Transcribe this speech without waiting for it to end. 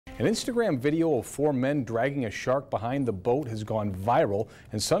An Instagram video of 4 men dragging a shark behind the boat has gone viral,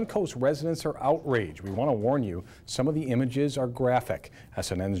 and Suncoast residents are outraged. We want to warn you, some of the images are graphic.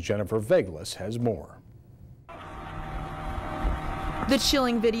 SNN's Jennifer Veglis has more. The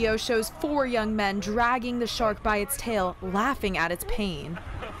chilling video shows 4 young men dragging the shark by its tail, laughing at its pain.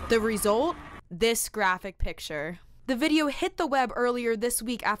 The result? This graphic picture. The video hit the web earlier this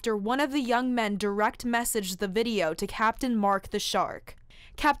week after one of the young men direct messaged the video to Captain Mark the shark.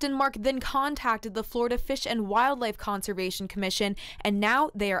 Captain Mark then contacted the Florida Fish and Wildlife Conservation Commission, and now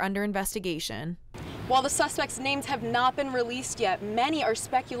they are under investigation. While the suspects' names have not been released yet, many are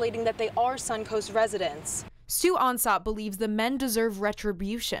speculating that they are Suncoast residents. Sue Onsop believes the men deserve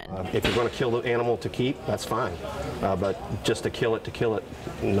retribution. If you're going to kill the animal to keep, that's fine. But just to kill it,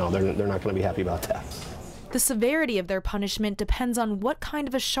 no, they're not going to be happy about that. The severity of their punishment depends on what kind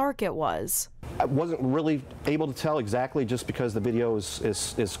of a shark it was. I wasn't really able to tell exactly just because the video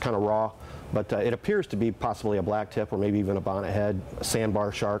is kind of raw, but it appears to be possibly a black tip or maybe even a bonnethead, a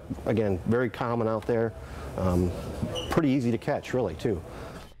sandbar shark. Again, very common out there, pretty easy to catch really too.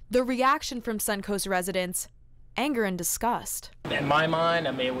 The reaction from Suncoast residents: anger and disgust. In my mind,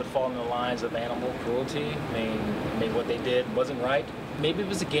 it would fall in the lines of animal cruelty. Maybe what they did wasn't right. Maybe it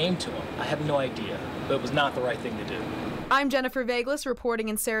was a game to them. I have no idea, but it was not the right thing to do. I'm Jennifer Veglis reporting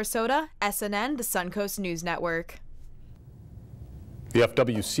in Sarasota, SNN, the Suncoast News Network. The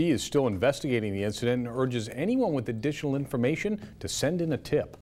FWC is still investigating the incident and urges anyone with additional information to send in a tip.